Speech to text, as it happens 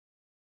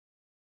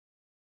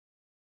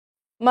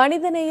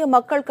மனிதநேய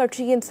மக்கள்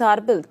கட்சியின்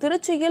சார்பில்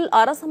திருச்சியில்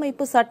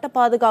அரசமைப்பு சட்ட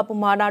பாதுகாப்பு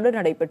மாநாடு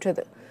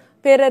நடைபெற்றது.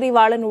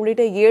 பேரறிவாளன்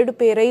உள்ளிட்ட 7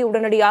 பேரை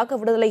உடனடியாக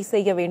விடுதலை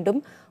செய்ய வேண்டும்,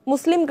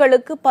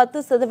 முஸ்லிம்களுக்கு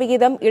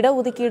 10%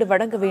 இடஒதுக்கீடு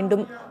வழங்க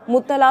வேண்டும்,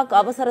 முத்தலாக்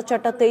அவசர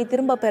சட்டத்தை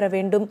திரும்பப் பெற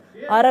வேண்டும்,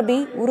 அரபி,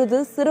 உருது,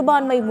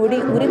 சிறுபான்மை மொழி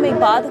உரிமை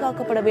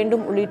பாதுகாக்கப்பட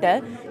வேண்டும் உள்ளிட்ட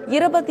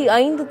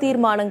 25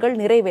 தீர்மானங்கள்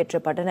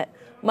நிறைவேற்றப்பட்டன.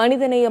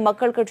 மனிதநேய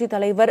மக்கள் கட்சி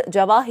தலைவர்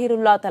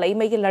ஜவாஹிருல்லா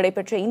தலைமையில்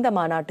நடைபெற்ற இந்த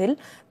மாநாட்டில்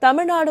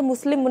தமிழ்நாடு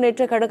முஸ்லிம்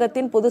முன்னேற்ற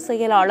கழகத்தின் பொதுச்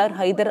செயலாளர்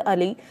ஹைதர்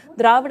அலி,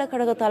 திராவிட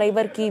கழக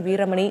தலைவர் கி.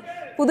 வீரமணி,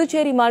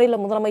 புதுச்சேரி மாநில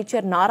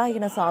முதலமைச்சர்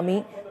நாராயணசாமி,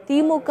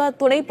 திமுக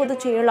துணை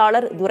பொதுச்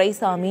செயலாளர்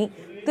துரைசாமி,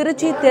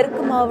 திருச்சி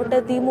தெற்கு மாவட்ட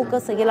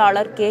திமுக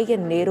செயலாளர்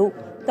KN நேரு,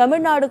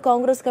 தமிழ்நாடு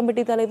காங்கிரஸ்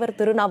கமிட்டி தலைவர்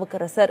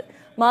திருநாவுக்கரசர்,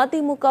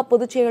 மதிமுக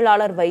பொதுச்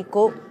செயலாளர்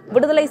வைகோ,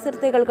 விடுதலை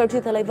சிறுத்தைகள் கட்சி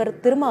தலைவர்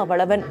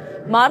திருமாவளவன்,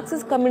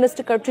 மார்க்சிஸ்ட்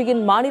கம்யூனிஸ்ட்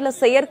கட்சியின் மாநில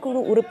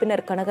செயற்குழு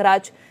உறுப்பினர்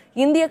கனகராஜ்,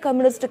 இந்திய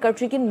கம்யூனிஸ்ட்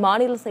கட்சியின்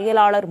மாநில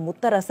செயலாளர்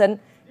முத்தரசன்,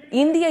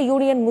 இந்திய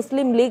யூனியன்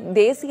முஸ்லிம் லீக்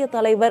தேசிய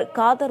தலைவர்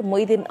காதர்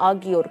மொய்தீன்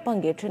ஆகியோர்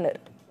பங்கேற்றனர்.